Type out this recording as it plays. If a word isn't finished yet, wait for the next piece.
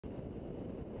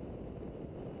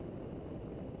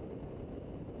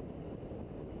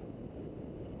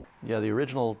Yeah, the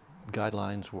original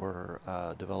guidelines were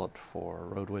developed for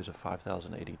roadways of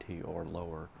 5,000 ADT or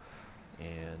lower,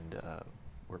 and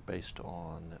were based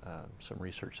on some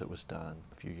research that was done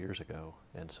a few years ago,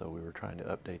 and so we were trying to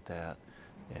update that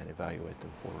and evaluate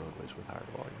them for roadways with higher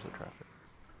volumes of traffic.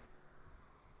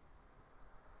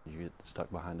 You get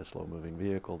stuck behind a slow-moving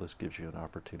vehicle, this gives you an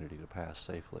opportunity to pass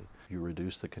safely. You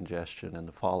reduce the congestion and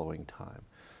the following time.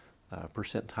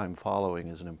 Percent time following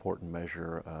is an important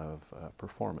measure of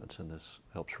performance, and this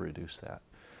helps reduce that.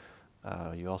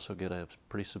 You also get a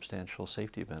pretty substantial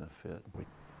safety benefit. We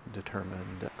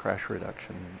determined crash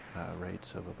reduction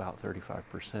rates of about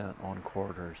 35% on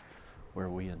corridors where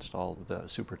we installed the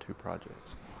Super 2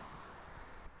 projects.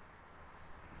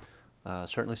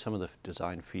 Certainly some of the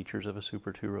design features of a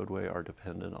Super 2 roadway are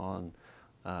dependent on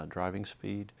driving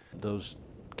speed. Those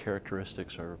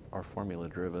characteristics are formula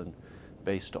driven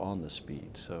based on the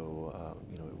speed. So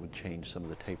it would change some of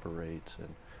the taper rates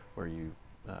and where you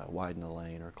widen a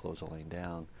lane or close a lane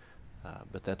down.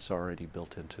 But that's already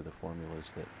built into the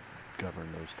formulas that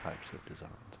govern those types of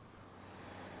designs.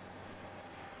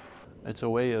 It's a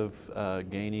way of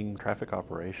gaining traffic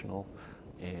operational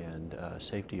and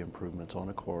safety improvements on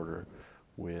a corridor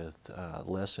with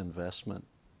less investment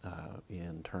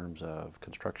in terms of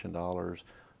construction dollars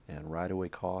and right-of-way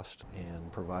cost,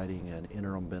 and providing an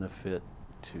interim benefit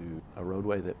to a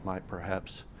roadway that might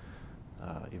perhaps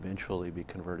eventually be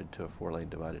converted to a 4-lane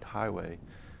divided highway,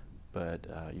 but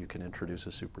you can introduce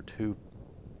a Super 2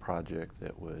 project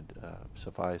that would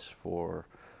suffice for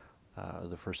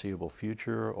the foreseeable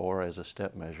future or as a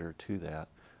step measure to that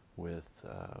with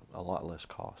a lot less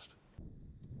cost.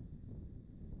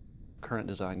 Current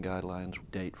design guidelines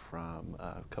date from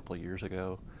a couple of years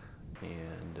ago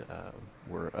and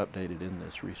were updated in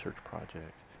this research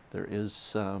project. There is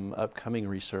some upcoming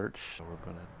research. We're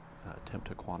going to attempt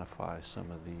to quantify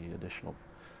some of the additional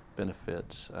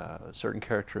benefits. Certain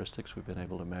characteristics we've been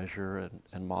able to measure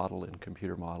and model in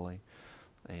computer modeling,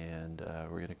 and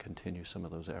we're going to continue some of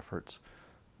those efforts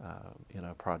in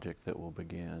a project that will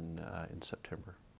begin in September.